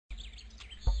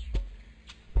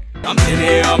I'm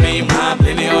plenty on me, man,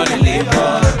 plenty on the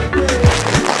liquor.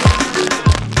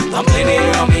 I'm plenty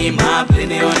on me, man,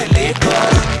 plenty on the liquor.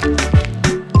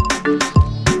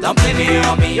 I'm plenty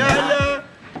on me, man.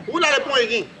 Who like the point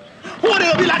again? Who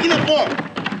they be like in the point?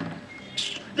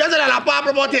 Just like la pas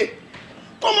promoter.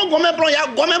 Comment gomme prend ya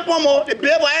gomme pour moi the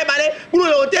play for everybody. Who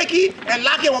will take it and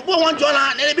lock it one put one dollar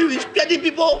and they be respecting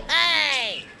people.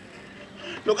 Hey.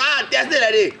 Look, I test it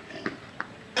already.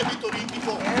 I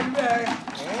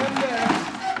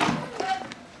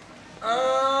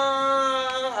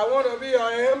want to be a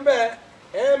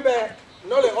Ember.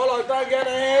 No, the whole of time get a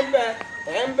Ember.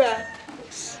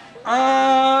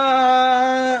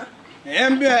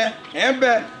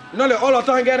 No, the whole of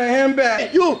time get a Ember.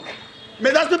 You,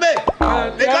 mais that's too bad.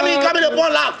 They come in the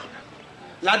bon laugh.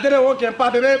 La dernière fois qu'il pas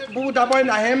bébé, vous d'abord une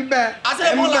Ember. I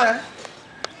said bon laugh.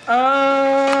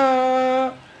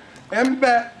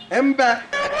 Ember.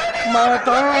 Ma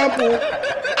tampo.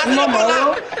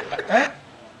 Maman. Hein?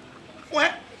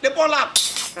 Ouais, the bon laugh.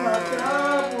 Ma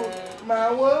tampo.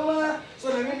 Ma woman. So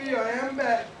let me be your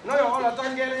Ember. No, you're all the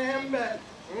time getting Ember.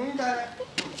 Because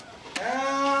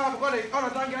all the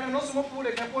time getting no small food,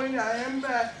 they can put in your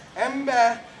Ember.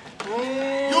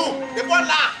 You, the bon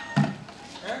laugh.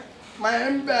 My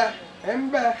Ember.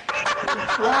 Come on,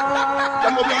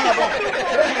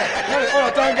 All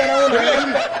the time getting on the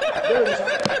Ember.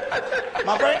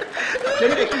 my friend, give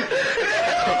me the key.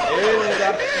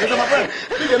 Hey, my friend,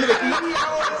 give me the key.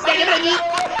 Give me the key.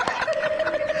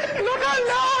 What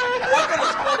kind of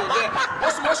squad is that?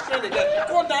 What's screen again?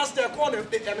 Go downstairs, go on the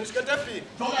administrative fee.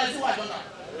 Don't let you watch that.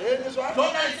 Hey, this one?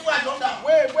 Don't let you watch that.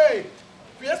 Wait.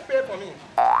 PS pay for me.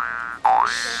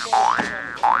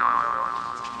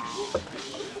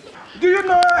 Do you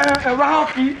know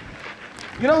Rahaki?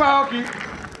 You know Rahaki?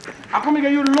 I come and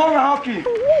get you long Rahaki.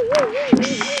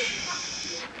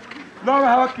 Long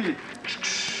Rahaki.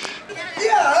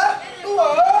 Yeah.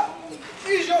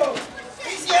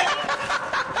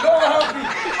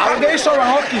 I'm going to show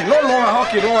hockey. No long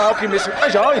hockey, Miss. All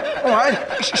right.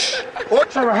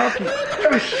 What show hockey?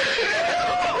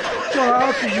 Show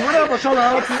hockey. You want to show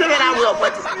hockey?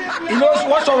 You know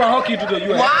what show hockey to the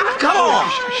US? What? Come on.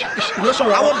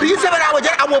 I will be 7 hours.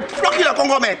 I will block you, the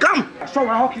Congo man. Come. Show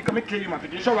hockey. Come and kill you, my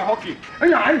friend. Show hockey.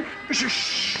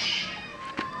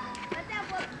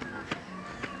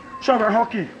 Show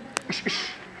hockey.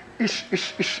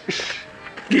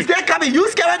 Is that coming? You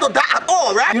scared to die at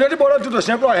all, right? You know the ball to the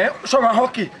simple, eh? Show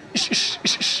hockey.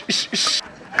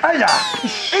 Aya.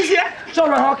 Is here? Show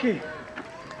hockey.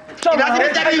 Gentlemen.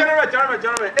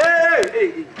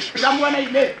 Hey.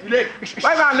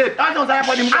 Why not late?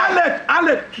 I'm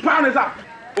late. Pound is up.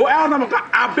 Oh,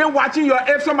 I've been watching your.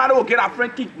 If somebody will get a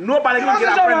friend kick, nobody can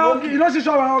get a friend. You don't see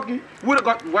show hockey. What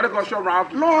got show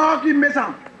hockey? No hockey, miss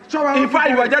him. In fact,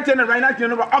 you are just telling right now, you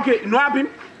know, okay, you know what I mean?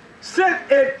 Since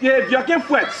you can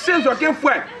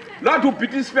fouet, not to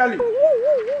beat this spelling.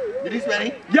 Beat this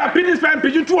spelling? Yeah, beat this spelling,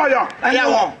 between two of you.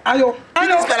 Ayo.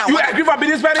 You agree for beat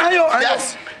this spelling?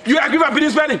 Yes. You agree for beat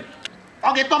this spelling?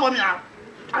 Okay, talk about me now.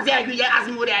 I say I agree, ask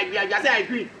me what I agree. I say I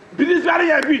agree. Beat this spelling,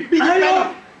 you agree? Beat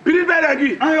this spelling,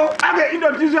 agree. Okay,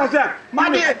 introduce yourself. My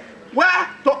dear, well,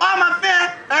 to all my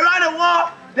fans around the world,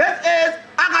 this is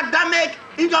academic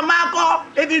in your marker.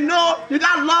 If you know you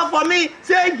got love for me,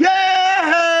 say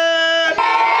yeah.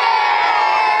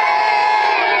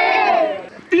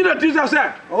 Introduce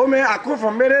yourself. Oh man, I come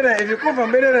from Benin. If you come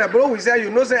from Benin, bro, we say you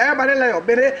know, say everybody like your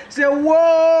Benin. Say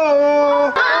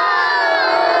whoa.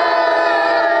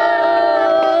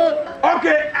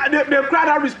 Okay, the crowd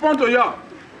will respond to you.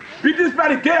 Beat this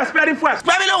spelling, get a spelling first.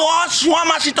 Spelling the word, show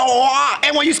machine to war.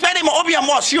 And when you spell it, open your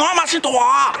mouth, show machine to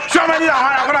war. Show me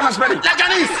what I'm spelling. La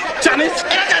Chinese.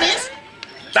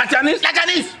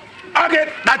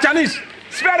 Okay, la Chinese.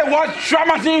 Spell the word, show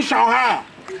machine, Shanghai.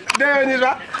 There it is,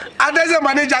 right? I tell you,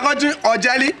 manager got you or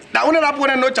jelly. That one I put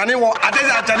in no Chinese war. I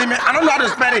tell you, I don't know how to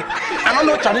spell it. I don't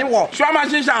know Chinese war. Show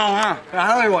machine, Shanghai.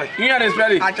 I don't know. You know how to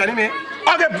spell it. I Chinese.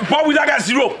 Okay, but we got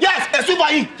 0. Yes, a sweet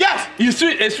for you. Yes. You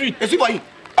sweet, a sweet. A sweet for you.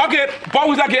 Okay, but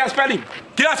we got spelling.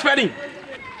 Get spelling.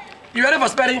 You ready for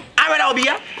spelling? I'm ready, I'll be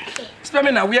here.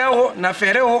 Spelling na where na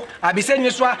fere I be saying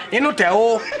you swa inu te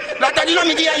o. That you know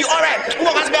me here, you alright. Who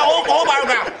can spell whole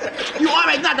paragraph? You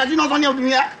alright now that you know something to me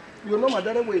here? You know my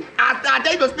daddy way. I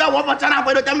tell you to spell one for China,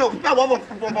 but you tell me to spell one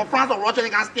for France or Russia, you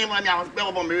can stay with me, I will spell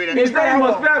one for Meridian. It's not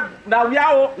you spell na where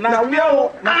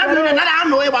I'm doing it, I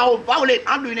know about violate,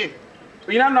 I'm doing it.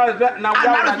 You don't know now.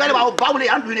 I'm spelling about violate,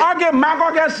 I'm doing it. Okay,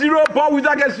 Marco get 0, but we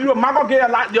don't get 0. Marco get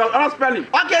your other spelling.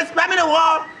 Okay, spell me the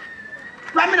word.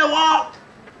 Spell me the word.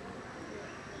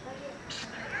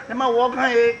 Let me walk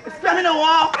here. Spell me the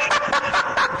word.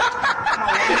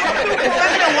 Spell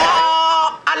me the word.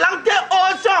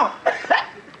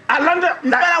 Atlanta. You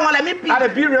spell that one, let me pee. At the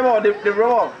big river, the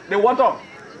river, the water.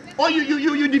 Oh,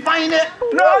 you define it?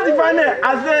 No, I define it.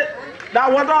 I said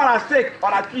that water on a stick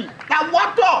or a tree. That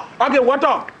water. Okay,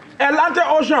 water. Atlantic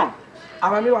Ocean.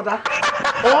 Amami water.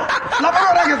 Oh, la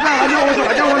parole que ça, radio ocean.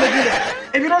 I don't want to do that.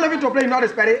 If you don't leave it to play, you know how to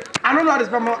spell it. I don't know how to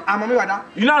spell Amami water.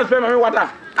 You know how to spell Mami water?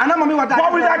 I know Mami water.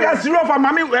 What would I get zero for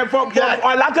Mami for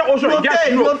Atlantic Ocean?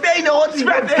 You pay in the whole thing.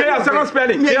 Pay a second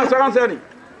spelling. Pay a second spelling.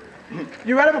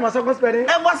 You ready for my second spelling?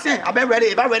 Hey, what's saying? I been ready.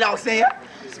 If I ready, I'll say it.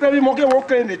 Spelling monkey will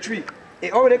clean the tree.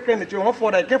 It already cleaned the tree. One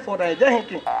for that, get for that, get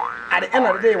hinking. At the end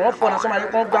of the day, one for that, somebody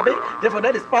come grab it. Therefore,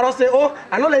 that the sparrow say, oh,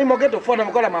 I don't let him get to for them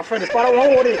because my friend, the sparrow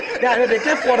won't hold it. They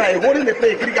get for that, holding the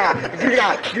play.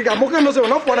 Griga. Monkey no say,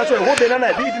 not for that, so hold it and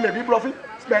I beat him, be bluffing.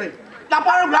 Spell it. La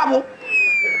paragraph.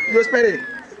 You spell it.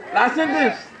 Last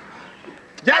sentence.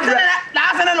 Last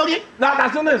sentence, okay?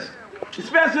 Last sentence.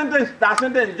 Spell sentence. Last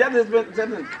sentence. Just this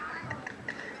sentence.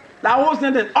 That whole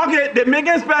sentence. Okay, the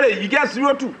making spelling, you get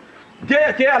 0-2.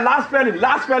 Okay, last spelling.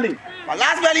 My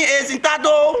last spelling is in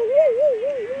Tato.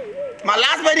 My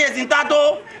last spelling is in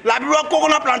Tato. Labiro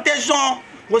coconut plantation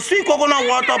with sweet coconut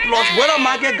water plus water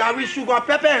market, gari, sugar,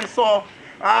 pepper, and salt.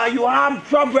 You have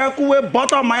strawberry with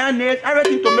butter, mayonnaise,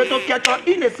 everything, tomato, ketchup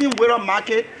in the same water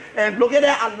market, and located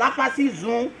at Lafasi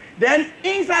Zone. Then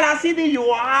inside that city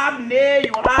you have nail,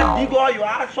 you have digger, you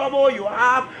have shovel, you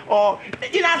have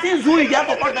in that same zoo you get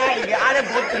crocodile, you get other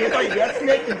boat creator, you get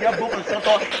snake, you get boat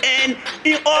constructor, and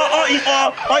in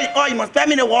all you must tell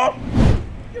me the word.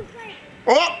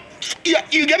 Oh,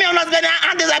 you get me on that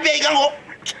and disappear, you can go.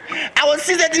 I will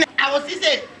see that.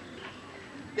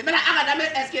 The man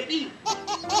academic escapee.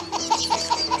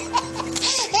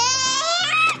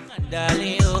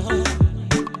 Darling,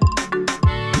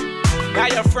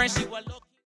 got your friends, she will look.